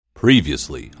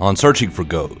Previously on Searching for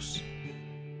Ghosts.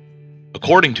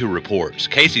 According to reports,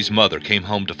 Casey's mother came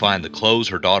home to find the clothes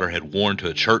her daughter had worn to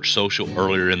a church social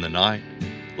earlier in the night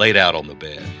laid out on the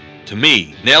bed. To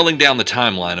me, nailing down the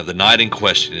timeline of the night in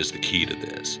question is the key to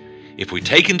this. If we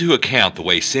take into account the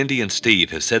way Cindy and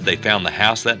Steve have said they found the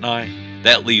house that night,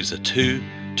 that leaves a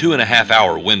 2.5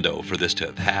 hour window for this to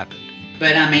have happened.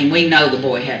 But we know the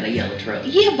boy had a yellow truck.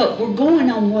 Yeah, but we're going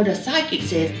on what a psychic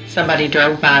says. Somebody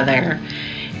drove by there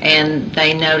and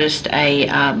they noticed a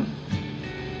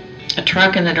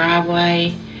truck in the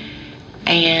driveway,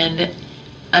 and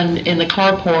in the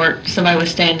carport, somebody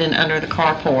was standing under the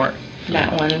carport.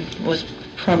 That one was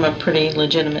from a pretty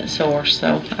legitimate source,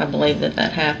 so I believe that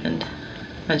happened.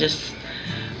 I just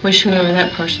wish whoever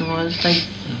that person was, they'd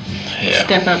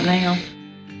step up now.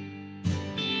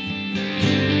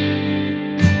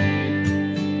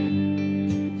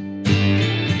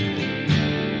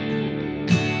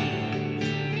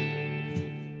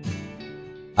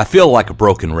 I feel like a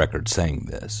broken record saying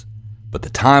this, but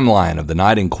the timeline of the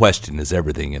night in question is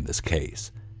everything in this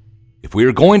case. If we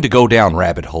are going to go down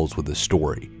rabbit holes with this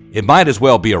story, it might as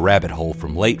well be a rabbit hole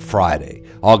from late Friday,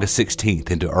 August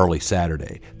 16th, into early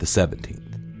Saturday, the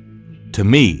 17th. To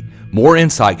me, more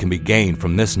insight can be gained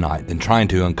from this night than trying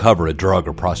to uncover a drug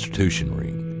or prostitution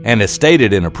ring. And as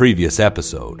stated in a previous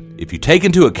episode, if you take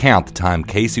into account the time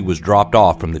Casey was dropped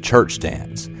off from the church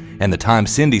dance and the time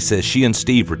Cindy says she and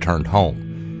Steve returned home,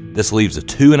 this leaves a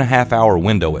 2.5 hour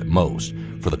window at most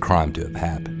for the crime to have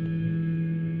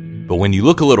happened. But when you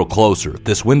look a little closer,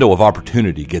 this window of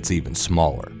opportunity gets even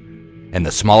smaller. And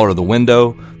the smaller the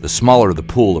window, the smaller the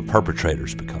pool of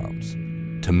perpetrators becomes.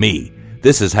 To me,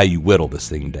 this is how you whittle this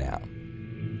thing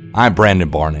down. I'm Brandon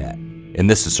Barnett, and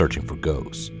this is Searching for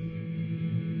Ghosts.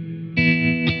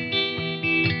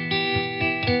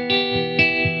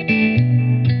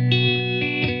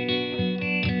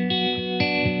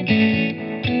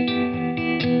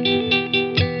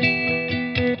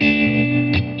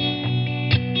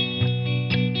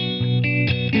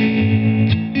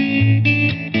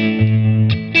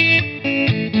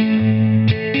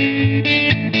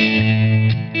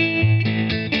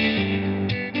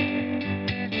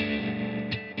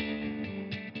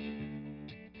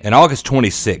 An August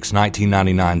 26,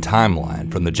 1999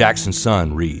 timeline from the Jackson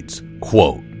Sun reads,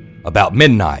 quote, "About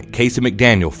midnight, Casey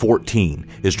McDaniel, 14,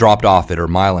 is dropped off at her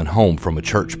Milan home from a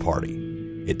church party.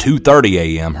 At 2:30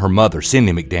 a.m., her mother,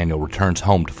 Cindy McDaniel, returns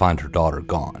home to find her daughter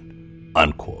gone."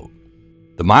 Unquote.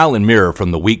 The Milan Mirror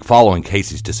from the week following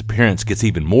Casey's disappearance gets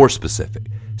even more specific,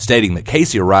 stating that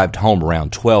Casey arrived home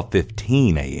around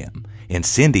 12:15 a.m. and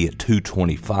Cindy at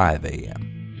 2:25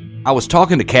 a.m. I was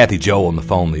talking to Kathy Joe on the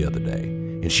phone the other day,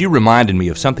 and she reminded me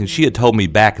of something she had told me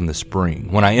back in the spring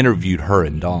when I interviewed her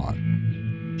and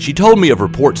Dawn. She told me of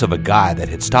reports of a guy that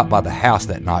had stopped by the house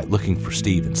that night looking for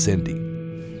Steve and Cindy.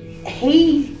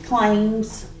 He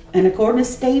claims, and according to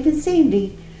Steve and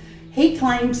Cindy, he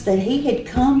claims that he had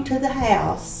come to the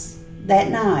house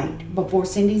that night before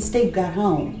Cindy and Steve got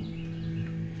home.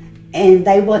 And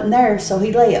they wasn't there, so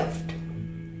he left.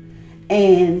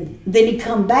 And then he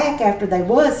come back after they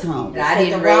was home. I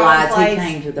didn't realize he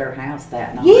came to their house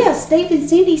that night. Yeah, Steve and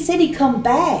Cindy said he come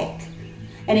back.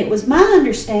 And it was my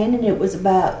understanding it was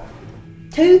about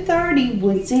 2:30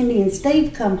 when Cindy and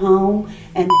Steve come home,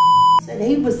 and said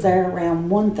he was there around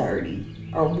 1:30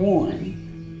 or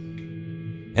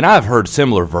 1. And I've heard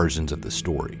similar versions of the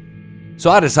story. So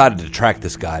I decided to track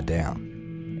this guy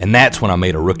down. And that's when I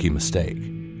made a rookie mistake.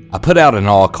 I put out an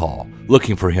all call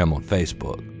looking for him on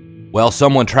Facebook. Well,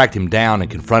 someone tracked him down and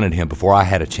confronted him before I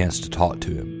had a chance to talk to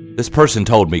him. This person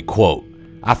told me, quote,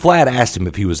 "I flat asked him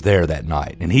if he was there that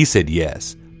night, and he said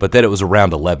yes, but that it was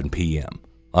around 11 p.m.,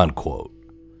 unquote.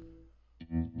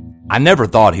 I never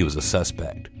thought he was a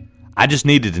suspect. I just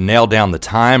needed to nail down the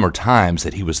time or times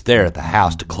that he was there at the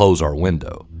house to close our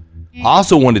window. I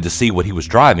also wanted to see what he was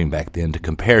driving back then to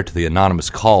compare to the anonymous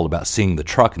call about seeing the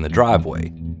truck in the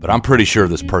driveway, but I'm pretty sure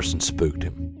this person spooked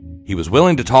him. He was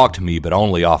willing to talk to me, but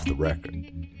only off the record.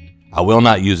 I will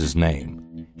not use his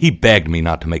name. He begged me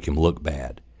not to make him look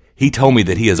bad. He told me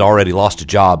that he has already lost a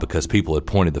job because people had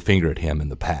pointed the finger at him in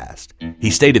the past. He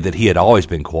stated that he had always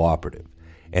been cooperative,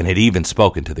 and had even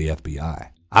spoken to the FBI.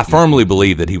 I firmly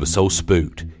believe that he was so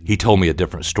spooked, he told me a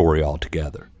different story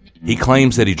altogether. He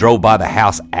claims that he drove by the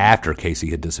house after Casey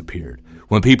had disappeared,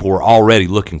 when people were already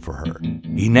looking for her.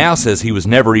 He now says he was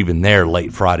never even there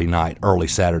late Friday night, early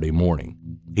Saturday morning.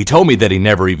 He told me that he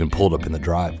never even pulled up in the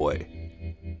driveway.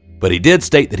 But he did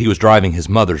state that he was driving his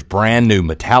mother's brand new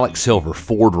metallic silver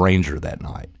Ford Ranger that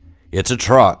night. It's a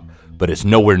truck, but it's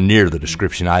nowhere near the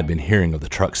description I'd been hearing of the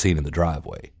truck seen in the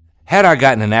driveway. Had I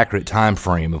gotten an accurate time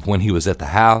frame of when he was at the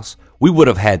house, we would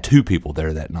have had 2 people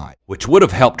there that night, which would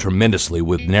have helped tremendously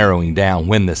with narrowing down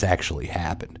when this actually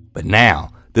happened. But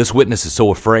now, this witness is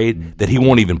so afraid that he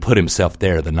won't even put himself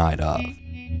there the night of.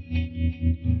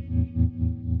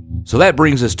 So that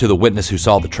brings us to the witness who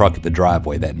saw the truck at the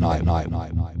driveway that night.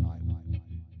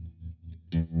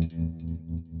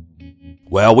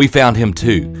 Well, we found him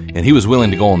too, and he was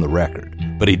willing to go on the record,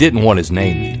 but he didn't want his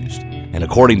name used. And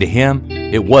according to him,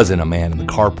 it wasn't a man in the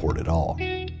carport at all.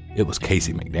 It was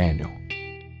Casey McDaniel.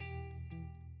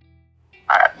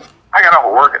 I got off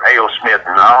of work at A.O. Smith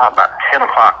about 10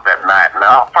 o'clock that night.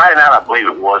 Now, Friday night, I believe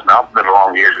it was. Now, it's been a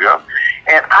long years ago.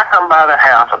 And I come by the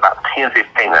house about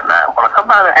 10:15 that night. When I come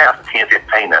by the house at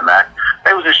 10:15 that night,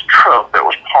 there was this truck that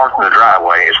was parked in the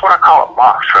driveway. It's what I call a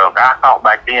box truck. I thought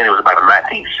back then it was about a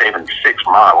 1976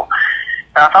 model.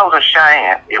 And I thought it was a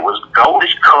Cheyenne. It was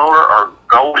goldish color or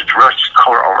goldish rusty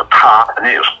color on the top, and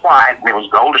it was white, and it was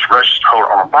goldish rusty color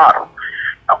on the bottom.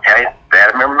 Okay, that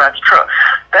I remember about the truck.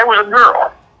 There was a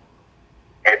girl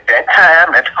at that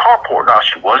time at the carport. Now,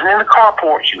 she wasn't in the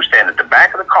carport. She was standing at the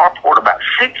back of the carport about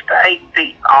 6 to 8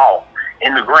 feet off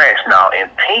in the grass now, in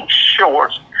pink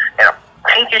shorts and a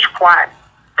pinkish white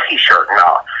T-shirt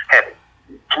now. Had,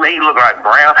 to me, looked like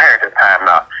brown hair at the time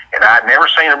now, and I'd never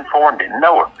seen her before and didn't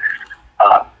know her.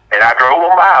 And I drove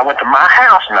on by. I went to my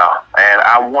house now, and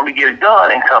I wanted to get it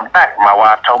done and come back. My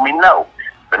wife told me no.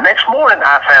 The next morning,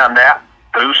 I found out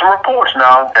through some reports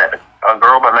now that a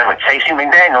girl by the name of Casey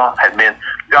McDaniel had been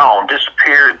gone,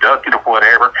 disappeared, abducted, or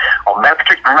whatever. On that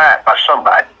particular night by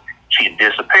somebody, she had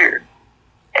disappeared.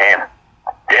 And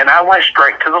then I went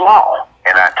straight to the law,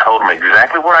 and I told them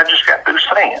exactly what I just got through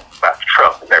saying about the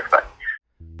truck and everything.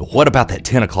 But what about that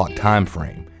 10 o'clock time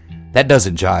frame? That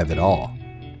doesn't jive at all.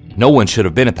 No one should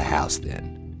have been at the house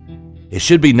then. It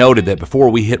should be noted that before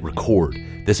we hit record,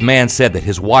 this man said that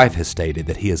his wife has stated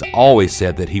that he has always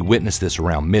said that he witnessed this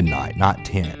around midnight, not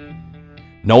 10.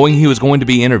 Knowing he was going to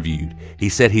be interviewed, he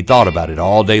said he thought about it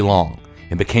all day long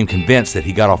and became convinced that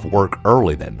he got off work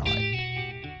early that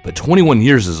night. But 21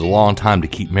 years is a long time to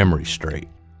keep memories straight.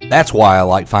 That's why I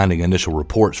like finding initial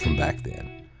reports from back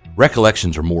then.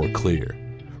 Recollections are more clear.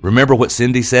 Remember what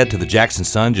Cindy said to the Jackson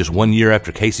Sun just 1 year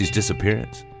after Casey's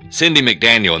disappearance? Cindy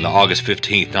McDaniel in the August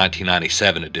 15,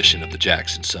 1997 edition of the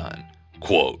Jackson Sun.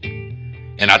 Quote,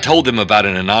 "And I told them about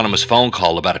an anonymous phone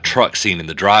call about a truck seen in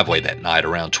the driveway that night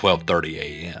around 12:30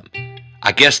 a.m.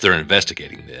 I guess they're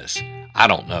investigating this. I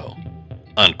don't know."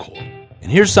 Unquote.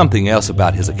 And here's something else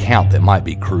about his account that might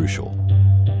be crucial.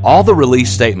 All the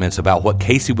release statements about what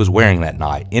Casey was wearing that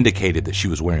night indicated that she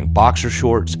was wearing boxer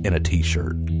shorts and a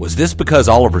t-shirt. Was this because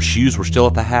all of her shoes were still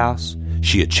at the house?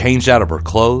 She had changed out of her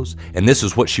clothes, and this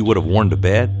is what she would have worn to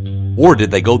bed? Or did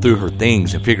they go through her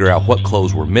things and figure out what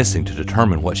clothes were missing to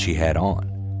determine what she had on?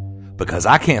 Because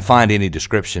I can't find any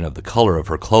description of the color of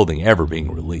her clothing ever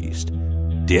being released.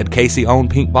 Did Casey own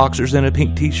pink boxers and a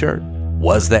pink t-shirt?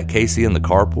 Was that Casey in the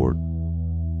carport?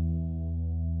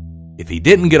 If he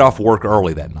didn't get off work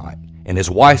early that night, and his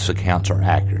wife's accounts are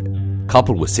accurate,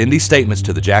 coupled with Cindy's statements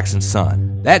to the Jackson Sun,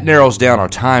 that narrows down our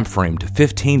time frame to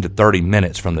 15 to 30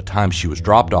 minutes from the time she was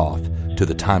dropped off to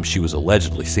the time she was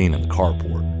allegedly seen in the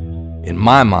carport. In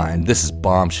my mind, this is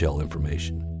bombshell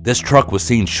information. This truck was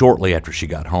seen shortly after she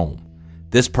got home.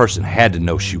 This person had to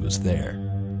know she was there.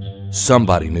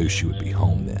 Somebody knew she would be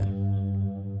home then.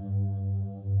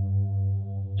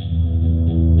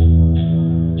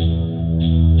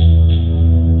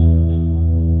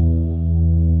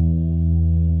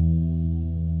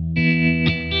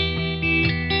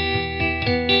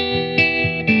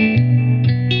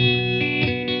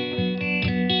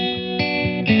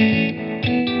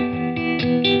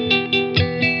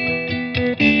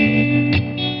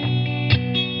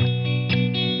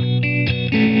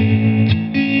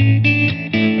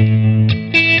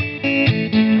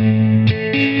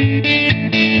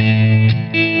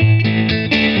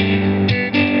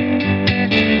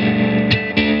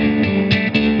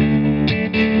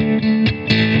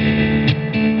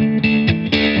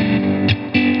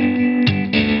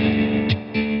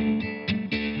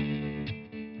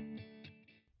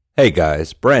 Hey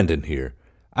guys, Brandon here.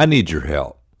 I need your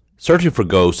help. Searching for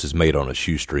Ghosts is made on a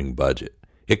shoestring budget.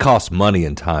 It costs money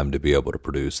and time to be able to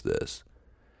produce this.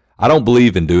 I don't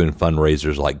believe in doing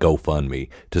fundraisers like GoFundMe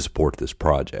to support this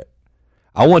project.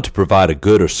 I want to provide a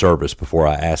good or service before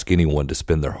I ask anyone to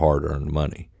spend their hard-earned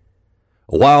money.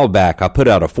 A while back, I put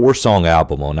out a 4-song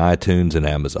album on iTunes and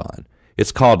Amazon.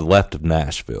 It's called Left of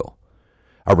Nashville.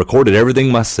 I recorded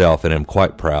everything myself and am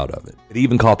quite proud of it. It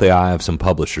even caught the eye of some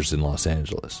publishers in Los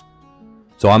Angeles.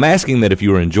 So I'm asking that if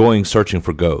you are enjoying Searching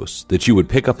for Ghosts, that you would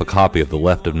pick up a copy of the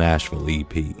Left of Nashville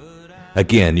EP.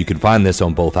 Again, you can find this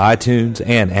on both iTunes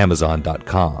and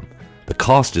Amazon.com. The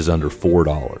cost is under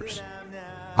 $4.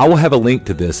 I will have a link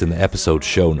to this in the episode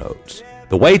show notes.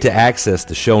 The way to access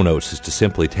the show notes is to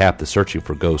simply tap the Searching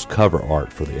for Ghosts cover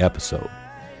art for the episode.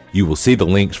 You will see the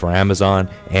links for Amazon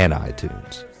and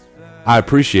iTunes. I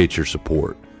appreciate your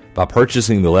support. By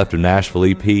purchasing the Left of Nashville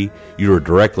EP, you are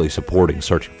directly supporting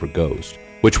Searching for Ghosts,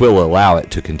 which will allow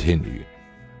it to continue.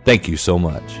 Thank you so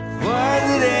much. Why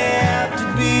did it have to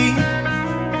be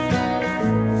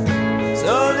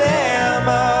so damn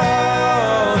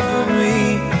hard for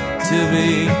me to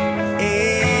be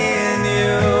in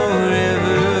your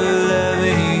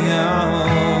ever-loving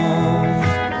arms?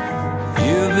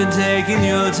 You've been taking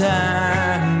your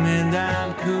time and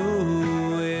I'm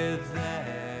cool with that.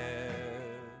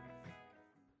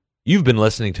 You've been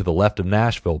listening to the Left of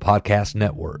Nashville Podcast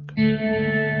Network.